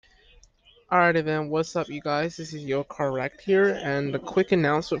Alrighty then, what's up, you guys? This is Yo Correct here, and a quick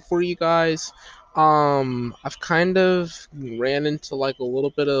announcement for you guys. I've kind of ran into like a little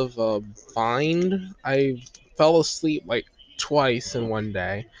bit of a bind. I fell asleep like twice in one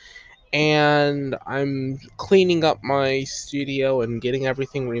day, and I'm cleaning up my studio and getting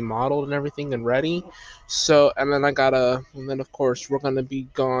everything remodeled and everything and ready. And then of course we're gonna be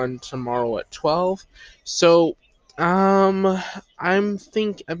gone tomorrow at 12. So, um,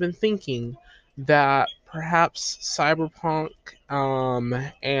 I've been thinking that perhaps Cyberpunk,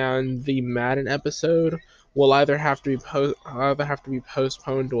 and the Madden episode will either have to be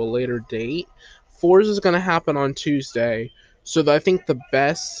postponed to a later date. Forza is gonna happen on Tuesday, I think the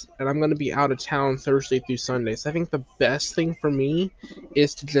best, and I'm going to be out of town Thursday through Sunday. So I think the best thing for me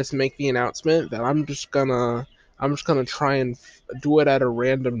is to just make the announcement that I'm just gonna try and do it at a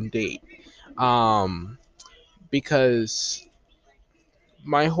random date. Um, because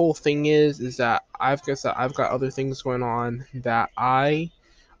my whole thing is that I've got other things going on that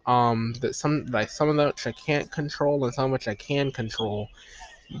some of which I can't control and some of which I can control.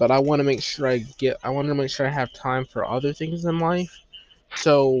 But I want to make sure I have time for other things in life.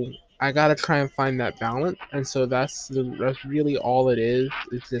 So I gotta try and find that balance, and so that's really all it is.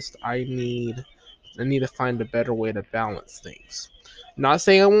 It's just I need to find a better way to balance things. Not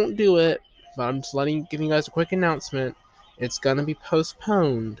saying I won't do it, but I'm just giving you guys a quick announcement. It's gonna be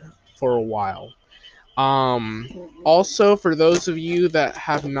postponed for a while. Also, for those of you that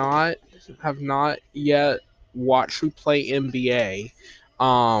have not yet watched me play NBA,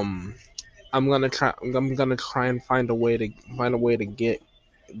 um, I'm gonna try and find a way to get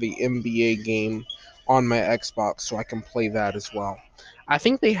the NBA game on my Xbox so I can play that as well. I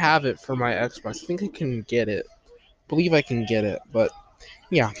think they have it for my Xbox. I think I can get it. Believe I can get it, but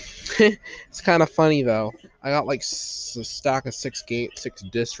yeah, it's kind of funny though. I got like a stack of six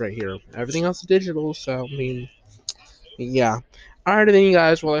discs right here. Everything else is digital, so I mean, yeah. Alright then, you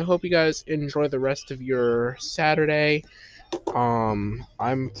guys. Well, I hope you guys enjoy the rest of your Saturday.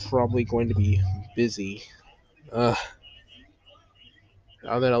 I'm probably going to be busy. Ugh.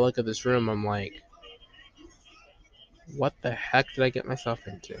 Now that I look at this room, I'm like, what the heck did I get myself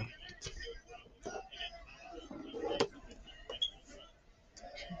into?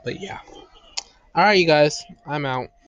 But yeah. Alright, you guys. I'm out.